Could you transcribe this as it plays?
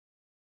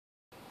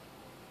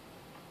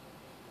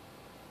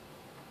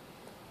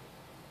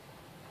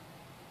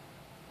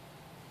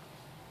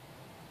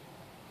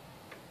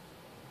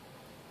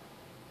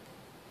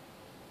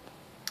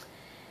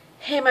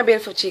Hey my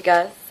beautiful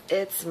chicas,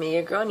 it's me,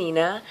 your girl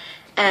Nina,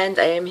 and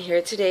I am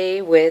here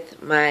today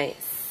with my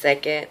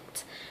second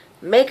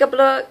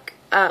Halloween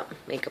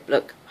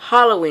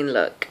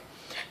look.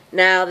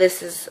 Now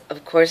this is,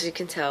 of course you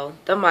can tell,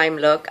 the mime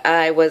look.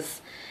 I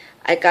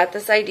got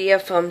this idea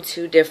from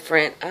two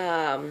different,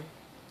 somebody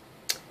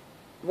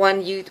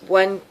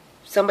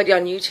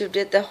on YouTube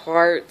did the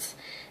hearts,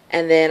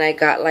 and then I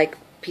got like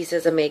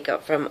pieces of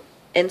makeup from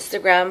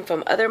Instagram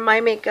from other my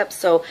makeup.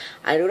 So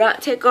I do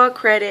not take all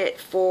credit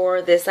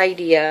for this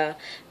idea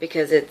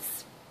because it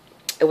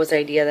was an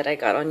idea that I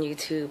got on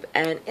YouTube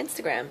and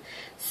Instagram.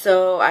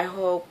 So I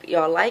hope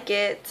y'all like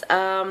it.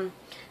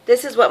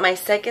 This is what my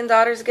second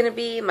daughter is gonna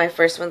be. My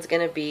first one's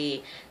gonna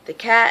be the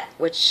cat,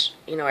 which,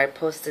 you know, I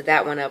posted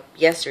that one up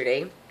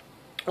yesterday,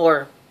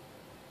 or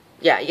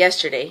yeah,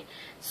 yesterday.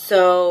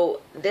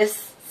 So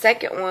this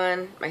second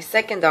one, my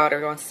second daughter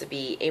wants to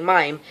be a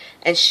mime,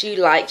 and she's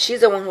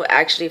the one who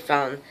actually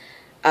found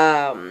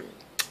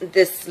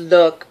this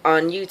look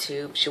on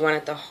YouTube. She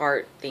wanted the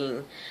heart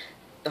thing,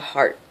 the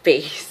heart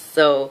face.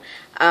 So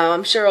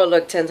I'm sure it'll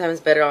look 10 times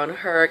better on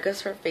her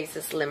because her face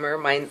is slimmer.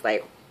 Mine's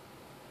like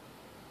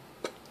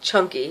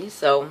chunky.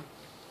 So,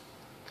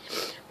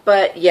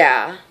 but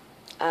yeah,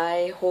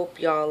 I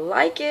hope y'all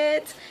like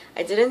it.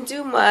 I didn't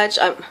do much.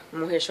 I'm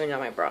here showing y'all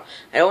my bra.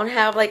 I don't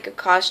have like a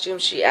costume.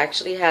 She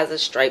actually has a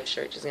striped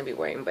shirt she's gonna be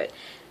wearing, but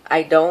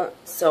I don't.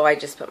 So I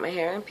just put my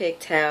hair in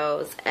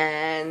pigtails,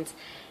 and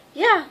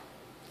yeah,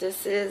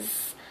 this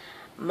is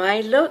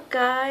my look,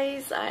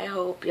 guys. I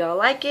hope y'all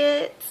like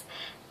it,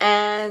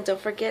 and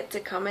don't forget to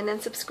comment and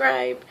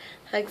subscribe.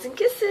 Hugs and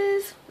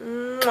kisses.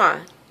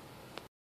 Mwah.